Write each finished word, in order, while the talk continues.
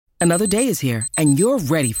Another day is here, and you're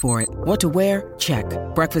ready for it. What to wear? Check.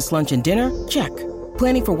 Breakfast, lunch, and dinner? Check.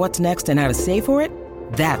 Planning for what's next and how to save for it?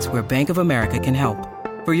 That's where Bank of America can help.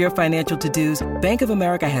 For your financial to-dos, Bank of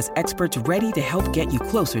America has experts ready to help get you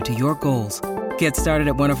closer to your goals. Get started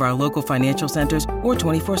at one of our local financial centers or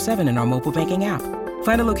 24/7 in our mobile banking app.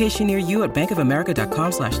 Find a location near you at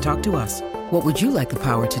bankofamerica.com/talktous. What would you like the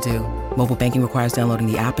power to do? Mobile banking requires downloading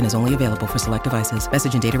the app and is only available for select devices.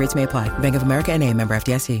 Message and data rates may apply. Bank of America N.A., member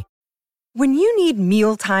FDIC. When you need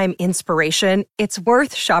mealtime inspiration, it's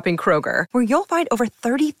worth shopping Kroger, where you'll find over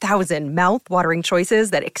 30,000 mouth-watering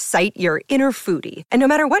choices that excite your inner foodie. And no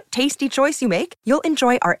matter what tasty choice you make, you'll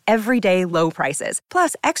enjoy our everyday low prices,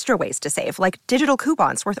 plus extra ways to save, like digital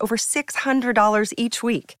coupons worth over $600 each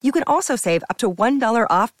week. You can also save up to $1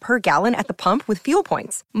 off per gallon at the pump with fuel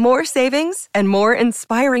points. More savings and more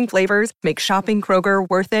inspiring flavors make shopping Kroger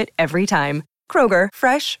worth it every time. Kroger,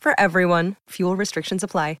 fresh for everyone. Fuel restrictions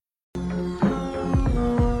apply.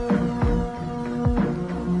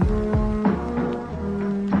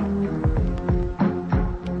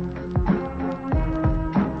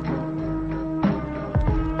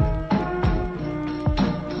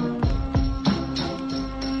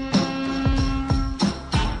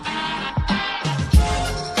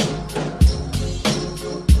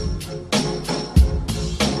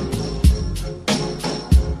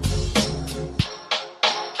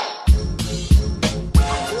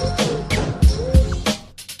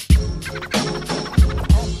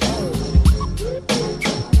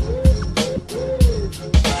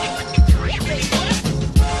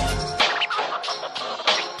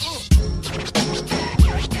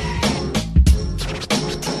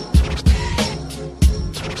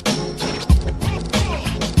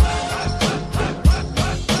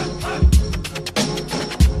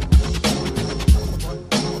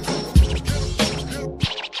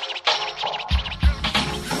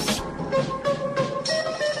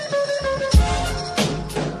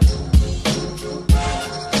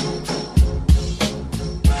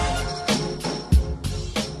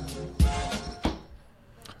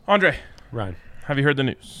 Andre, Ryan, have you heard the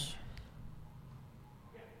news?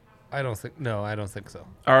 I don't think so.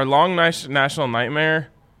 Our long national nightmare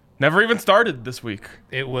never even started this week.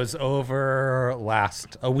 It was over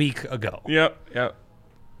a week ago. Yep.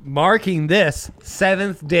 Marking this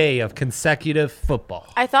 7th day of consecutive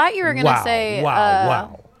football. I thought you were going to say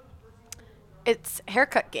Wow. it's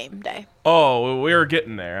haircut game day. Oh, we were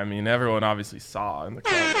getting there. I mean, everyone obviously saw in the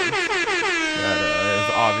comments that it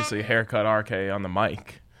was obviously haircut RK on the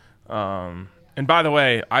mic. And by the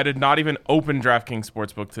way, I did not even open DraftKings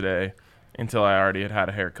Sportsbook today until I already had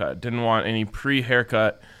a haircut. Didn't want any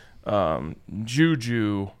pre-haircut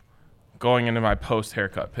juju going into my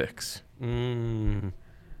post-haircut picks. Very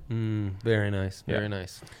nice. Very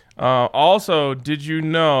nice. Also, did you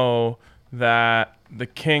know that the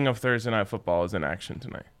king of Thursday Night Football is in action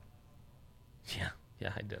tonight?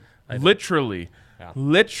 Yeah, I did. Literally,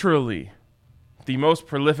 the most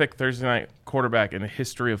prolific Thursday night quarterback in the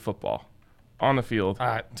history of football on the field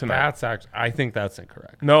tonight. I think that's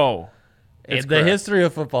incorrect. No. In the history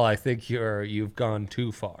of football, I think you've gone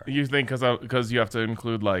too far. You think because you have to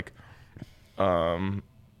include Tom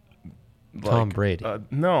Brady.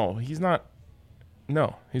 No, he's not.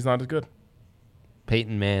 No, he's not as good.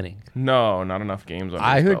 Peyton Manning. No, not enough games.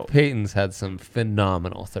 I heard Peyton's had some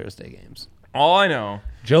phenomenal Thursday games. All I know.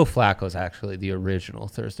 Joe Flacco's actually the original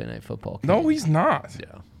Thursday Night Football king. No, he's not.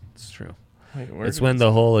 Yeah, it's true. Wait, it's when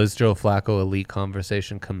the whole is Joe Flacco elite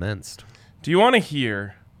conversation commenced. Do you want to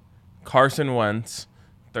hear Carson Wentz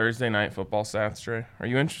Thursday Night Football stats, Trey? Are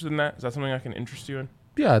you interested in that? Is that something I can interest you in?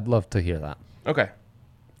 Yeah, I'd love to hear that. Okay.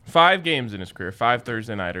 5 games in his career, 5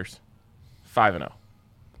 Thursday nighters, 5-0.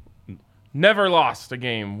 Never lost a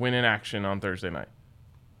game, win in action on Thursday night.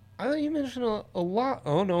 I thought you mentioned a lot.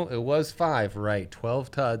 Oh, no, it was 5, right.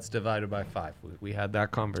 12 tuds divided by 5. We had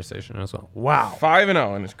that conversation as well. Wow.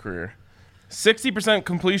 5-0 in his career. 60%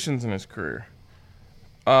 completions in his career.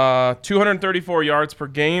 234 yards per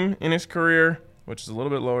game in his career, which is a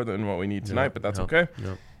little bit lower than what we need tonight, but that's okay.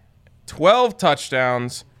 12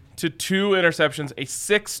 touchdowns to 2 interceptions, a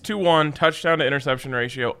 6-to-1 touchdown to interception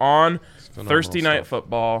ratio on Thursday Night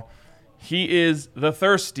Football. He is the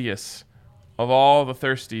thirstiest of all the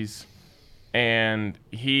thirsties, and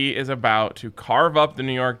he is about to carve up the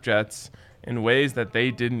New York Jets in ways that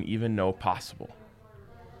they didn't even know possible.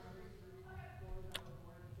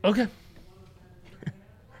 Okay.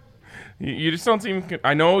 You just don't seem...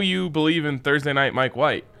 I know you believe in Thursday Night Mike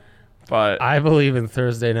White, But I believe in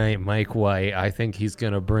Thursday night Mike White. I think he's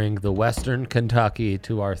going to bring the Western Kentucky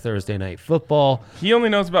to our Thursday night football. he only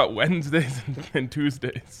knows about Wednesdays and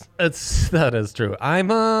Tuesdays. That is true. I'm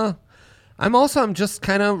just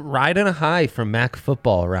kind of riding a high from MAC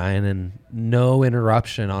football, Ryan, and no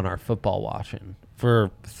interruption on our football watching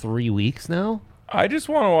for 3 weeks now. I just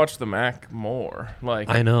want to watch the MAC more. Like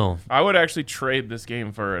I know. I would actually trade this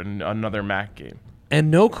game for another MAC game.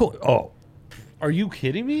 And are you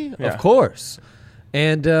kidding me? Yeah. Of course.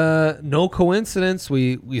 And no coincidence,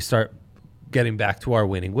 we start getting back to our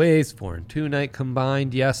winning ways. 4-2 night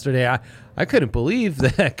combined yesterday. I couldn't believe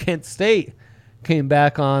that Kent State came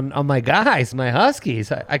back on my guys, my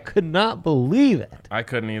Huskies. I could not believe it. I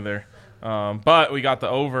couldn't either. But we got the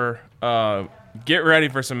over. Get ready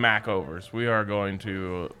for some MAC overs. We are going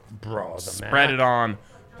to spread it on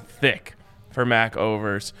thick for MAC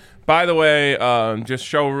overs. By the way, just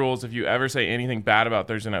show rules. If you ever say anything bad about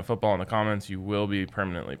Thursday Night Football in the comments, you will be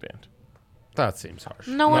permanently banned. That seems harsh.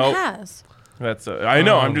 No one Nope. has. That's I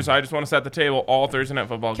know. I just want to set the table. All Thursday Night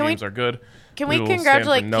Football games are good. Can we will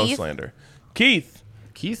congratulate stand for no Keith? slander.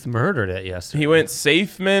 Keith, murdered it yesterday. he went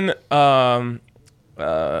Safeman.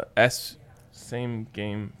 Same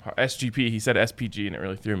game SGP. He said SPG, and it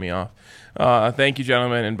really threw me off. Thank you,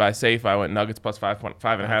 gentlemen. And by safe, I went Nuggets plus 5.5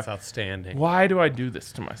 and a half. That's outstanding. Why do I do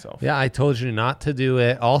this to myself? Yeah, I told you not to do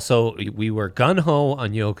it. Also, we were gun-ho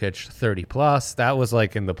on Jokic 30+. That was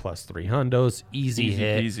like in the plus 300s. Easy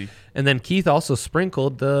hit. Peasy. And then Keith also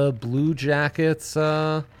sprinkled the Blue Jackets.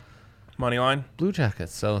 Money line. Blue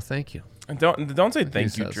Jackets, so thank you. And don't say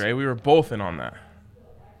thank you, says. Dre. We were both in on that.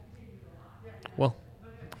 Well,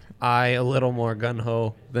 a little more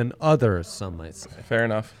gun-ho than others, some might say. Fair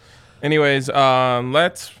enough. Anyways,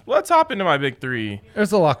 let's hop into my big three.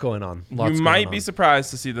 There's a lot going on. You might be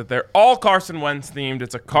surprised to see that they're all Carson Wentz themed.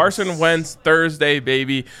 It's a Carson Wentz Thursday,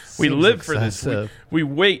 baby. We Seems live for this. excessive. We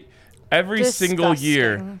wait every single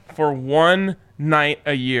year Disgusting. for one night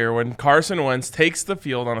a year when Carson Wentz takes the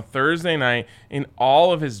field on a Thursday night in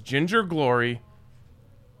all of his ginger glory,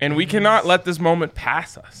 and we cannot let this moment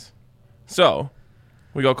pass us. So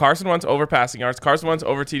we go Carson Wentz over passing yards, Carson Wentz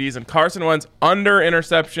over TDs, and Carson Wentz under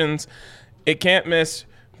interceptions. It can't miss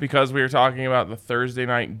because we were talking about the Thursday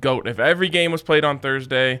night GOAT. If every game was played on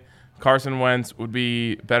Thursday, Carson Wentz would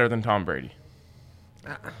be better than Tom Brady.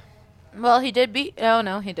 Well, he did beat. Oh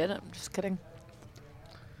no, he didn't. I'm just kidding.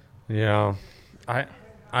 Yeah.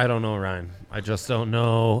 I don't know, Ryan. I just don't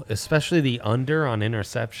know. Especially the under on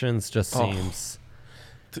interceptions just seems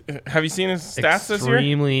Have you seen his stats this year?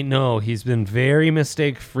 extremely. No, he's been very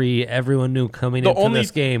mistake-free. Everyone knew coming into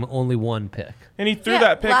this game only one pick. And he threw Yeah,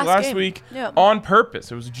 that pick last game. week Yeah. on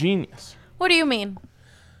purpose. It was genius. What do you mean?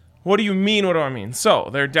 What do you mean? What do I mean? So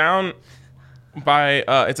they're down by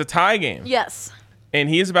it's a tie game. Yes. And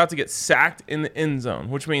he is about to get sacked in the end zone,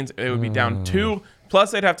 which means it would be down 2.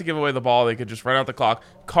 Plus, they'd have to give away the ball. They could just run out the clock.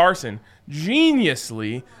 Carson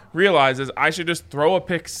geniusly realizes I should just throw a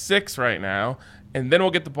pick 6 right now, and then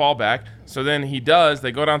we'll get the ball back. So then he does.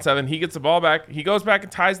 They go down 7. He gets the ball back. He goes back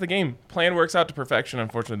and ties the game. Plan works out to perfection.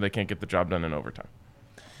 Unfortunately, they can't get the job done in overtime.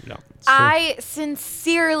 No, I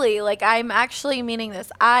sincerely, I'm actually meaning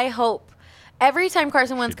this. I hope every time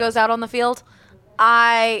Carson Wentz goes out on the field,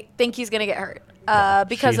 I think he's going to get hurt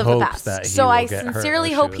because She of the hopes pass. that he So will I get hurt, sincerely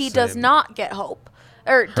as she hope was he does saying. not get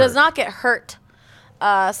does not get hurt.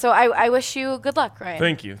 So I wish you good luck, Ryan.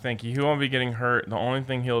 Thank you. He won't be getting hurt. The only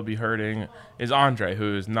thing he'll be hurting is Andre,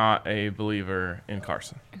 who is not a believer in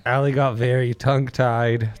Carson. Allie got very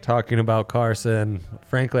tongue-tied talking about Carson.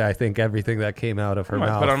 Frankly, I think everything that came out of her I might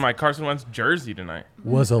mouth put on my Carson Wentz jersey tonight.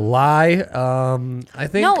 was a lie. I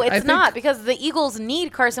think No, I it's think- not, because the Eagles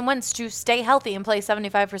need Carson Wentz to stay healthy and play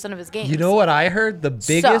 75% of his games. You know what I heard? The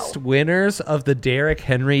biggest winners of the Derrick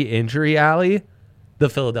Henry injury, Allie, the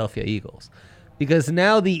Philadelphia Eagles. Because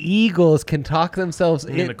now the Eagles can talk themselves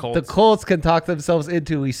mean the Colts? The Colts can talk themselves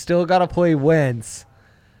into we still got to play Wentz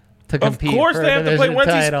to Of compete course for they a have to play division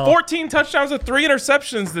Wentz. title. He's 14 touchdowns with 3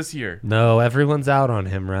 interceptions this year. No, everyone's out on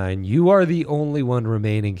him, Ryan. You are the only one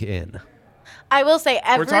remaining in. I will say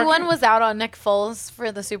talking- everyone was out on Nick Foles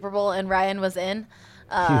for the Super Bowl, and Ryan was in.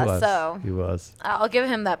 He was. I'll give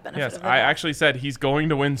him that benefit. Yes, of the I doubt. actually said he's going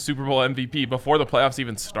to win Super Bowl MVP before the playoffs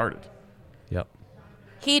even started. Yep.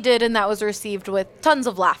 He did, and that was received with tons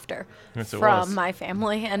of laughter Yes, it from was. my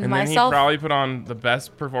family and And myself. then he probably put on the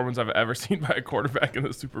best performance I've ever seen by a quarterback in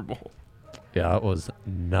the Super Bowl. Yeah, it was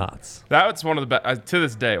nuts. That's one of the best, to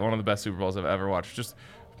this day, one of the best Super Bowls I've ever watched. Just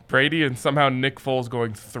Brady and somehow Nick Foles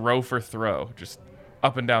going throw for throw, just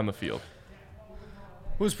up and down the field.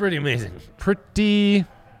 It was pretty amazing. Pretty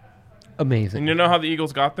amazing. And you know how the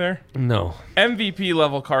Eagles got there? No, MVP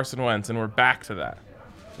level Carson Wentz, and we're back to that.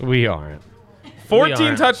 we aren't.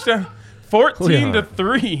 14 touchdowns, 14 to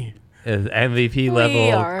 3. His MVP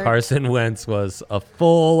level aren't. Carson Wentz was a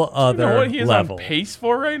full other You know what he is level. on pace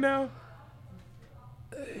for right now?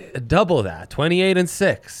 Double that,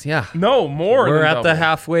 28-6. Yeah, No, more. we're than at double. the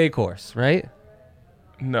halfway course, right?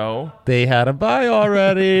 No. They had a bye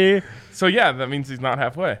already. So yeah, that means he's not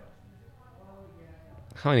halfway.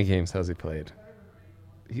 How many games has he played?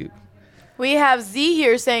 We have Z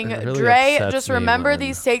here saying, It really Dre, upsets just me remember when-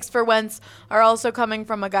 these takes for Wentz are also coming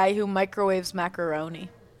from a guy who microwaves macaroni.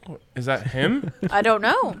 Is that him? I don't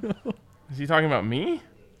know. Is he talking about me?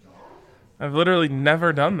 I've literally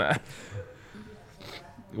never done that.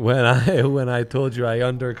 When I told you I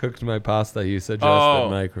undercooked my pasta, you suggested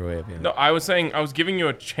microwaving. No, I was saying I was giving you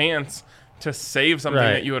a chance to save something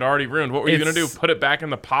Right. that you had already ruined. What were you going to do? It's- Put it back in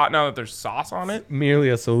the pot now that there's sauce on it? Merely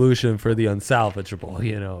a solution for the unsalvageable.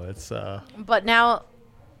 It's But now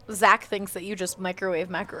Zach thinks that you just microwave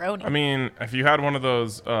macaroni. I mean, if you had one of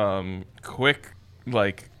those quick,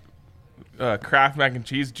 Kraft mac and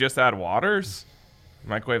cheese, just add waters,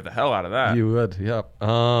 microwave the hell out of that. you would. Yep.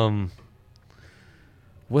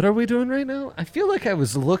 What are we doing right now? I feel like I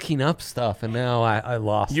was looking up stuff and now I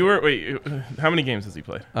lost. Wait, how many games has he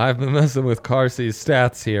played? I've been messing with Carsey's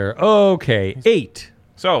stats here. Okay, 8.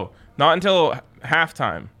 So, not until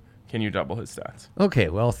halftime can you double his stats. Okay,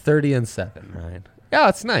 well, 30-7, right? Yeah,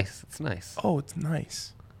 it's nice. It's nice. Oh, it's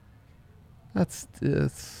nice. It's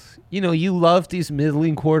you love these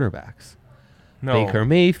middling quarterbacks. No. Baker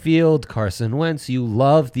Mayfield, Carson Wentz. You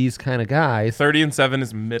love these kind of guys. 30-7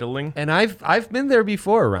 is middling. And I've been there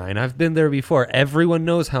before, Ryan. I've been there before. Everyone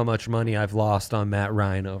knows how much money I've lost on Matt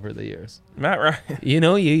Ryan over the years. Matt Ryan.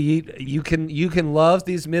 You can love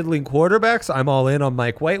these middling quarterbacks. I'm all in on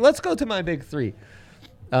Mike White. Let's go to my big three.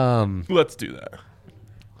 Let's do that.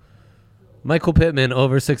 Michael Pittman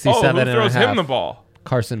over 67 who and a throws half. him the ball?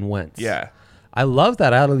 Carson Wentz. Yeah. I love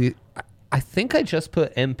that out of the. I think I just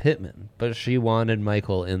put M. Pittman, but she wanted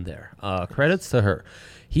Michael in there. Credits to her.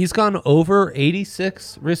 He's gone over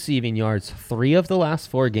 86 receiving yards, 3 of the last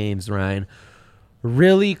 4 games, Ryan.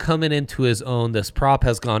 Really coming into his own. This prop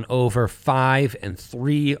has gone over 5 and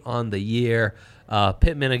 3 on the year.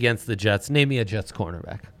 Pittman against the Jets. Name me a Jets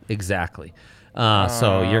cornerback. Exactly.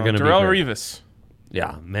 So you're going to be Darrell great. Revis.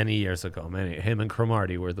 Yeah, many years ago. Him and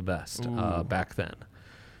Cromartie were the best back then.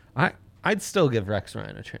 I'd still give Rex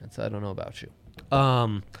Ryan a chance. I don't know about you.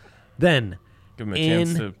 Then Give him a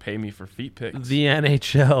chance to pay me for feet picks. the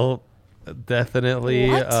NHL, definitely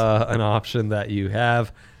What? an option that you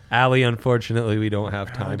have. Allie, unfortunately, we don't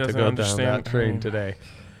have time to doesn't go down understand. that train today.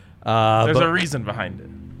 There's but- a reason behind it.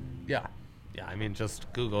 Yeah. I mean,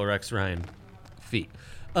 just Google Rex Ryan feet.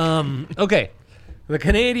 Okay. The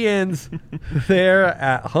Canadians, they're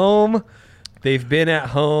at home. They've been at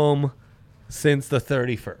home since the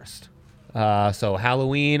 31st. So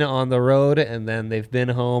Halloween on the road, and then they've been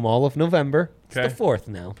home all of November. It's Okay. the 4th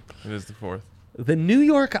now. It is the 4th. The New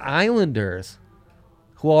York Islanders,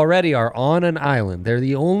 who already are on an island, they're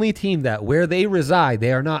the only team that where they reside,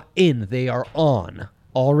 they are not in, they are on.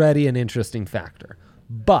 Already an interesting factor.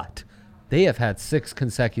 But they have had 6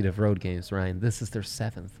 consecutive road games, Ryan. This is their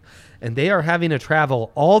 7th. And they are having to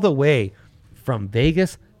travel all the way from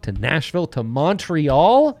Vegas to Nashville to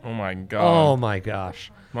Montreal. Oh, my God. Oh, my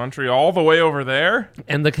gosh. Montreal all the way over there?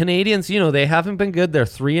 And the Canadians, they haven't been good. They're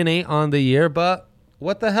 3-8 on the year, but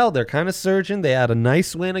what the hell? They're kind of surging. They had a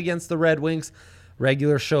nice win against the Red Wings.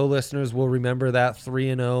 Regular show listeners will remember that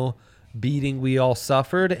 3-0 beating we all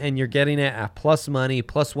suffered, and you're getting it at plus money,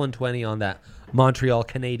 plus 120 on that Montreal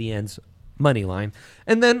Canadiens money line.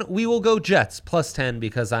 And then we will go Jets, plus 10,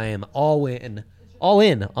 because I am all in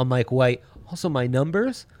on Mike White. Also, my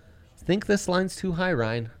numbers, think this line's too high,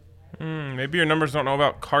 Ryan. Maybe your numbers don't know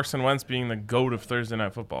about Carson Wentz being the GOAT of Thursday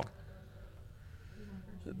Night Football.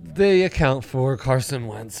 They account for Carson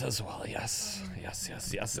Wentz as well, yes.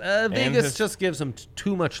 Vegas just gives him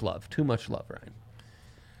too much love. Too much love, Ryan.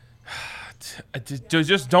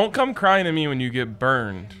 Just don't come crying to me when you get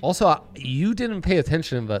burned. Also, you didn't pay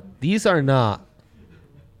attention, but these are not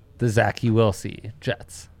the Zachy Wilsey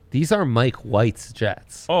Jets. These are Mike White's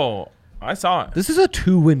Jets. Oh, I saw it. This is a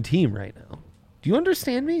 2-win team right now. Do you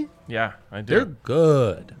understand me? Yeah, I do. They're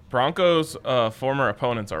good. Broncos' former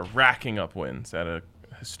opponents are racking up wins at a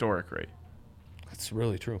historic rate. That's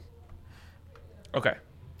really true. Okay.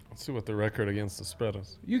 Let's see what the record against the spread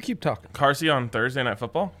is. You keep talking. Carsey on Thursday Night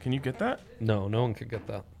Football. Can you get that? No one could get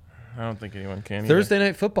that. I don't think anyone can. Thursday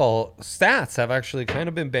Night Football stats have actually kind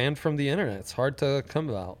of been banned from the internet. It's hard to come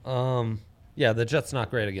about. Yeah, the Jets not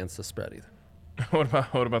great against the spread either.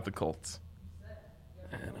 What about the Colts?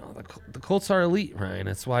 I know the Colts are elite, Ryan.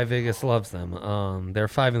 That's why Vegas loves them. They're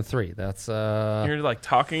 5-3. That's You're like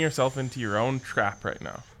talking yourself into your own trap right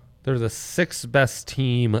now. They're the 6th best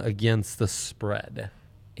team against the spread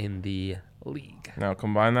in the league. Now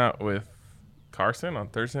combine that with Carson on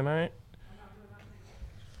Thursday night.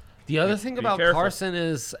 The other thing about careful. Carson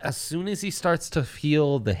is as soon as he starts to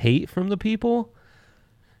feel the hate from the people.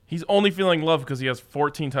 He's only feeling love because he has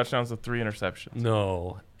 14 touchdowns to 3 interceptions.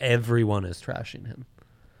 No, everyone is trashing him.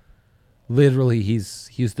 Literally,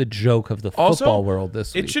 he's the joke of the football world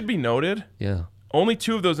this week. It should be noted, Yeah, only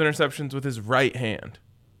 2 of those interceptions with his right hand.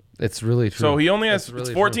 it's really true. So he only has It's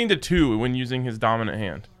really 14 to 2 when using his dominant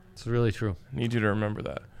hand. It's really true. Need you to remember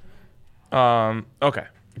that. Okay.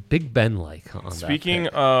 Big Ben like on Speaking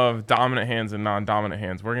that pick. of dominant hands and non-dominant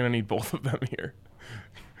hands, we're going to need both of them here.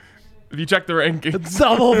 If you check the rankings.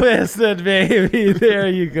 Double fisted, baby. There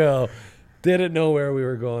you go. Didn't know where we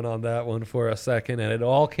were going on that one for a second, and it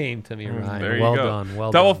all came to me, Ryan. There you well go. done.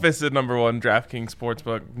 Well Double done. fisted #1 DraftKings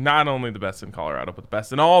Sportsbook. Not only the best in Colorado, but the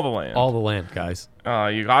best in all the land. All the land, guys.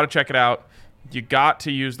 You got to check it out. You got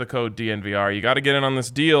to use the code DNVR. You got to get in on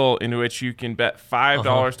this deal in which you can bet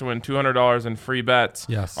 $5 to win $200 in free bets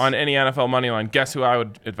on any NFL money line. Guess who I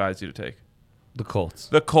would advise you to take? The Colts.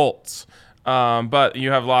 The Colts. But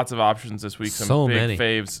you have lots of options this week. Some So big many.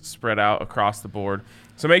 faves spread out across the board.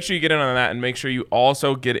 So make sure you get in on that, and make sure you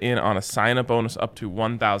also get in on a sign-up bonus up to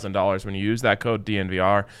 $1,000 when you use that code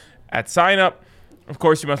DNVR. At sign-up, of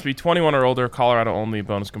course, you must be 21 or older, Colorado only.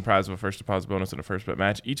 Bonus comprised of a first deposit bonus and a first bet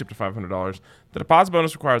match, each up to $500. The deposit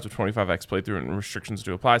bonus requires a 25x playthrough, and restrictions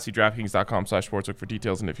do apply. See DraftKings.com/sportsbook for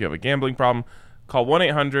details. And if you have a gambling problem, call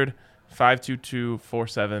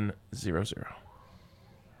 1-800-522-4700.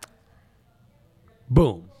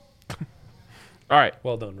 Boom. All right.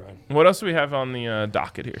 Well done, Ryan. What else do we have on the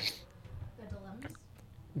docket here?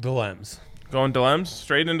 Dilemmas. Going dilemmas?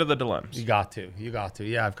 Straight into the dilemmas. You got to.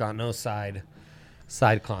 Yeah, I've got no side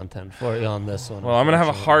content for you on this one. Well, I'm going to have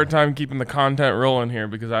a hard time keeping the content rolling here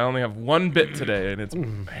because I only have one bit today, and it's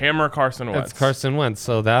Hammer Carson Wentz. It's Carson Wentz,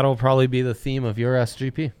 so that'll probably be the theme of your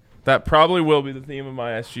SGP. That probably will be the theme of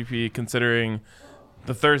my SGP, considering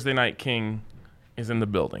the Thursday Night King is in the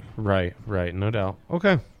building. Right, no doubt.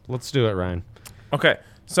 Okay, let's do it, Ryan. Okay,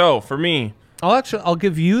 so for me, I'll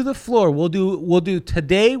give you the floor. We'll do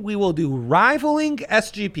today. We will do rivaling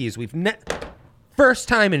SGPs. First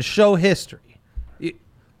time in show history.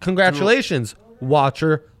 Congratulations,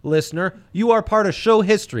 watcher, listener. You are part of show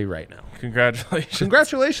history right now. congratulations.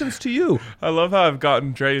 Congratulations to you. I love how I've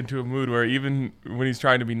gotten Dre into a mood where even when he's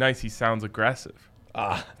trying to be nice, he sounds aggressive.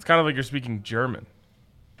 It's kind of like you're speaking German.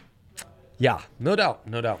 Yeah, no doubt.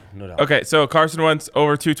 Okay, so Carson Wentz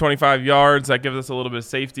over 225 yards. That gives us a little bit of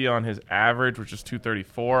safety on his average, which is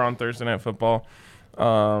 234 on Thursday Night Football.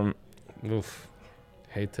 Oof.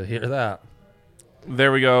 Hate to hear that.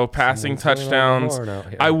 There we go. Passing touchdowns.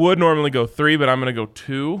 I would normally go 3, but I'm going to go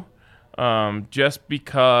 2 just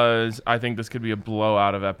because I think this could be a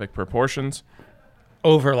blowout of epic proportions.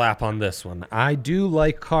 Overlap on this one. I do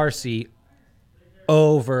like Carsey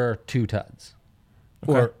over 2 tuds.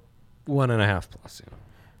 Okay. Or 1.5 plus.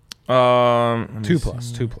 2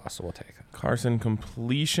 plus. 2 plus. We'll take it. Carson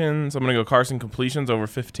completions. I'm going to go Carson completions over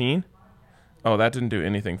 15. Oh, that didn't do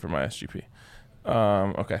anything for my SGP.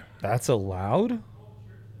 Okay. That's allowed?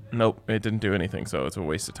 Nope, it didn't do anything, so it's a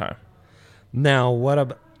waste of time. Now, what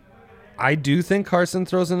about... I do think Carson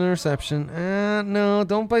throws an interception. No,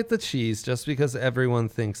 don't bite the cheese just because everyone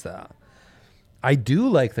thinks that. I do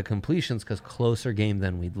like the completions because closer game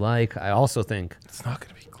than we'd like. I also think It's not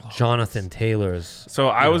going to be close. Jonathan Taylor's So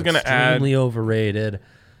I was going to add... extremely overrated.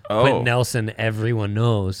 Oh. Quentin Nelson, everyone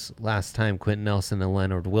knows. Last time Quentin Nelson and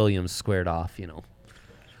Leonard Williams squared off,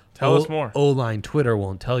 Tell us more. O-line Twitter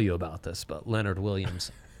won't tell you about this, but Leonard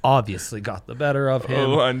Williams obviously got the better of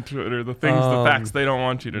him. On Twitter, the facts they don't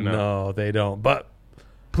want you to know. No, they don't. But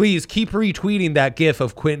please keep retweeting that gif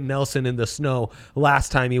of Quentin Nelson in the snow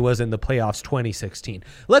last time he was in the playoffs 2016.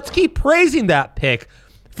 Let's keep praising that pick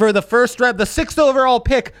for the first round, the 6th overall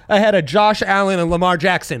pick ahead of Josh Allen and Lamar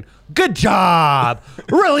Jackson. Good job.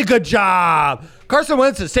 Really good job. Carson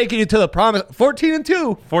Wentz is taking you to the promise.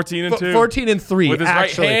 14-2. 14-2. 14-3. With his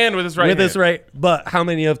actually. right hand. With his right. But how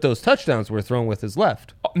many of those touchdowns were thrown with his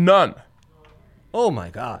left? None. Oh, my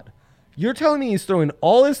God. You're telling me he's throwing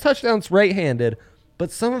all his touchdowns right-handed, but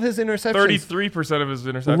some of his interceptions 33% of his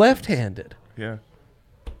interceptions. left-handed. Yeah.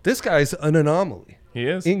 This guy's an anomaly. He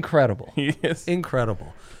is. Incredible. He is.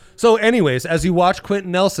 Incredible. So anyways, as you watch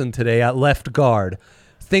Quentin Nelson today at left guard,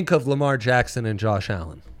 think of Lamar Jackson and Josh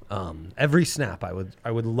Allen. Every snap, I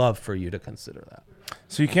would love for you to consider that.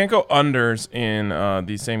 So you can't go unders in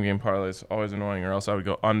these same game parlays. Always annoying, or else I would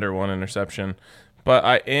go under 1 interception. But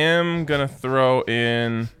I am going to throw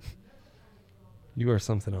in... You are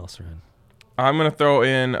something else, Ryan. I'm going to throw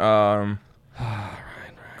in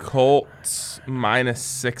Colts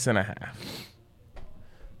 -6.5.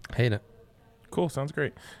 Hate it. Cool, sounds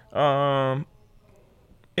great. Yeah,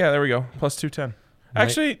 there we go. Plus 210.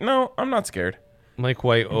 Actually, no, I'm not scared. Mike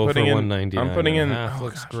White over 199. I'm putting in.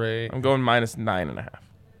 Looks great. I'm going -9.5.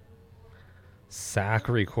 Sack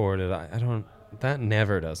recorded. I don't. That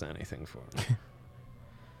never does anything for me.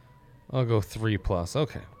 I'll go 3+.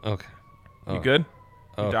 Okay. You good?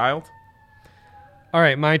 You dialed? All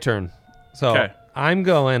right, my turn. So I'm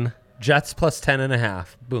going Jets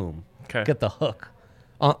 +10.5. Boom. Okay. Get the hook.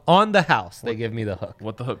 On the house, they give me the hook.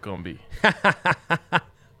 What the hook gonna be?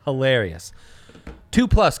 Hilarious.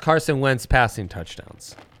 2+ Carson Wentz passing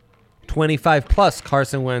touchdowns. 25+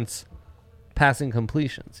 Carson Wentz passing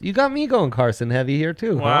completions. You got me going Carson heavy here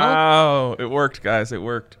too. Wow. It worked, guys. It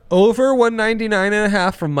worked. Over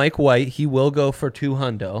 199.5 from Mike White. He will go for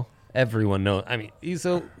 200. Everyone knows. I mean,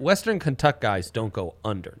 so Western Kentucky guys don't go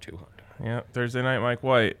under 200. Yeah, Thursday night, Mike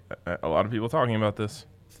White. A lot of people talking about this.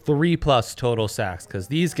 3+ total sacks, because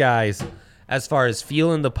these guys, as far as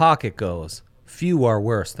feel in the pocket goes, few are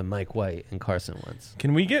worse than Mike White and Carson Wentz.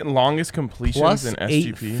 Can we get longest completions in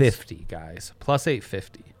SGPs? +850, guys.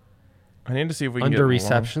 +850. I need to see if we can under get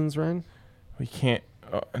receptions, Ryan. We can't.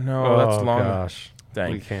 No, that's long. Gosh.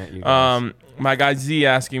 Dang. We can't. You guys. My guy Z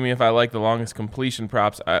asking me if I like the longest completion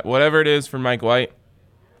props. Whatever it is for Mike White,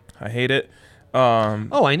 I hate it.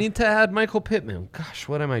 I need to add Michael Pittman. Gosh,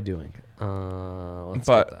 what am I doing? Let's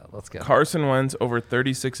get that. Carson Wentz over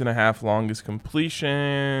 36.5 longest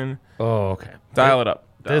completion. Oh, okay. Dial it up.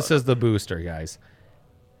 This is the booster, guys.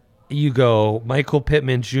 You go Michael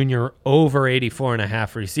Pittman Jr. over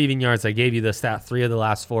 84.5 receiving yards. I gave you the stat 3 of the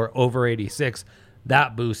last 4 over 86.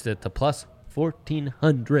 That boosted to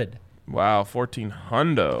 +1,400. Wow,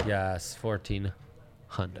 1,400. Yes,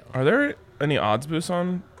 1,400. Are there any odds boosts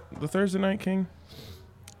on the Thursday Night King?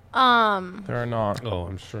 There are not. Oh,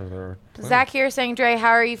 I'm sure there are. Zach here saying, Dre, how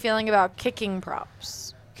are you feeling about kicking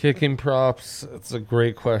props? Kicking props. It's a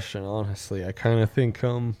great question, honestly. I kind of think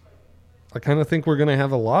we're gonna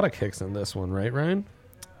have a lot of kicks in this one, right, Ryan?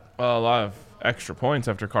 A lot of extra points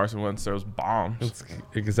after Carson Wentz throws bombs.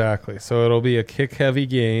 Exactly. So it'll be a kick-heavy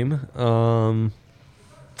game.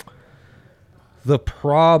 The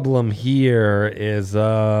problem here is,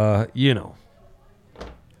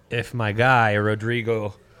 if my guy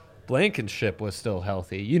Rodrigo Blankenship was still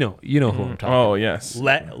healthy, you know who I'm talking. Oh yes,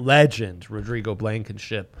 legend Rodrigo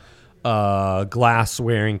Blankenship,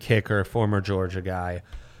 glass-wearing kicker, former Georgia guy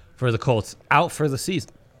for the Colts, out for the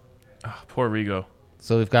season. Oh, poor Rigo.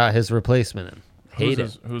 So we've got his replacement in.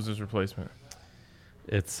 Who's his replacement?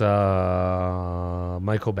 It's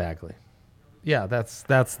Michael Bagley. Yeah, that's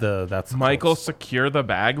Michael Secure the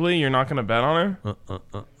Bagley. You're not gonna bet on him?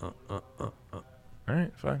 All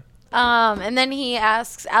right, fine. And then he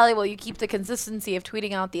asks, Allie, will you keep the consistency of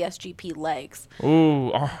tweeting out the SGP legs?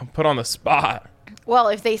 Ooh, put on the spot. Well,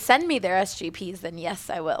 if they send me their SGPs, then yes,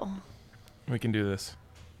 I will. We can do this.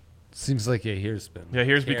 Seems like here's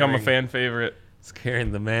become a fan favorite. It's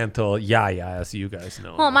carrying the mantle. Yeah, as you guys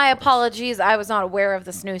know. Well, my apologies. I was not aware of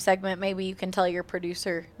this new segment. Maybe you can tell your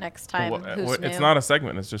producer next time who's new. It's not a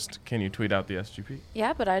segment. It's just, can you tweet out the SGP?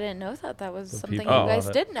 Yeah, but I didn't know that was something you guys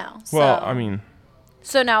did now. Well, I mean.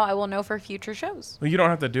 So now I will know for future shows. Well, you don't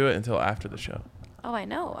have to do it until after the show. Oh, I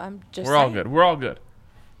know. I'm just We're all good. We're all good.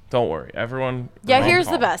 Don't worry. Everyone. Yeah, here's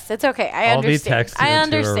the best. It's okay. I understand. I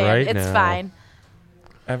understand. It's fine.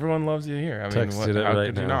 Everyone loves you here. I mean, how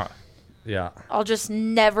could you not? Yeah. I'll just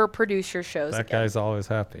never produce your shows again. That guy's always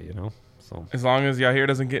happy, So as long as Yahir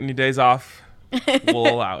doesn't get any days off, we'll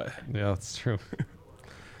allow it. Yeah, that's true.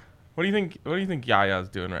 What do you think Yaya's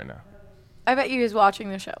doing right now? I bet you he's watching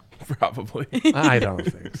the show. Probably. I don't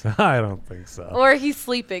think so. Or he's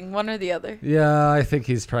sleeping, one or the other. Yeah, I think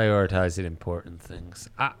he's prioritizing important things.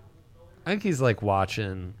 I think he's like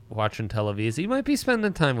watching television. He might be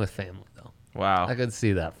spending time with family though. Wow. I could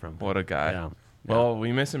see that from him. What a guy. Yeah. Well,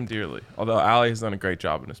 we miss him dearly. Although Allie has done a great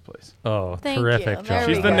job in his place. Oh, Thank terrific you. job.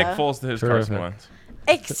 She's the Nick Foles to his Carson Wentz.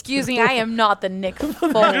 Excuse me, I am not the Nick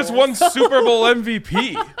Foles. You just won Super Bowl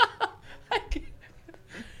MVP.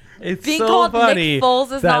 It's being so called funny Nick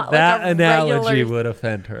Foles is not that like a analogy regular... would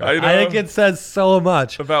offend her. I know. I think it says so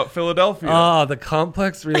much about Philadelphia. Oh, the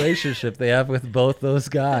complex relationship they have with both those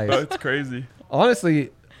guys. That's crazy.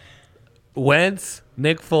 Honestly, Wentz,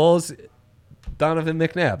 Nick Foles, Donovan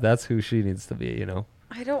McNabb. That's who she needs to be,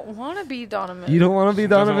 I don't want to be Donovan. You don't want to be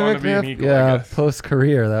Doesn't Donovan wanna be an McNabb? Eagle, I Yeah, guess.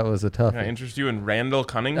 post-career, that was a tough. Can I interest you in Randall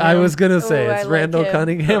Cunningham? I was going to say, Ooh, it's I like Randall him.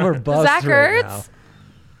 Cunningham or bust Zach right Ertz?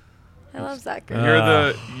 I love Zach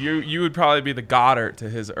Ertz. You would probably be the Goddard to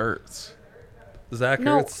his Ertz. now. Zach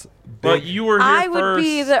No. Ertz. But you were here I first. would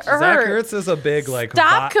be the Zach Ertz. Ertz is a big, like,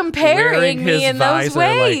 Stop comparing wearing me his in those visor like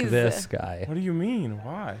ways. this guy. What do you mean?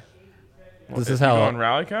 Why? This Is is he how on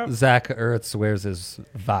rally cap? Zach Ertz wears his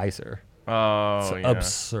visor. Oh, It's yeah.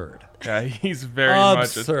 absurd. Yeah, he's very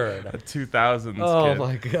Absurd. much a 2000s Oh, kid.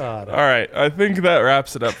 my God. All right, I think that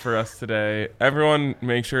wraps it up for us today. Everyone,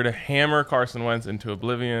 make sure to hammer Carson Wentz into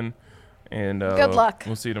oblivion, and Good luck.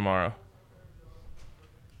 We'll see you tomorrow.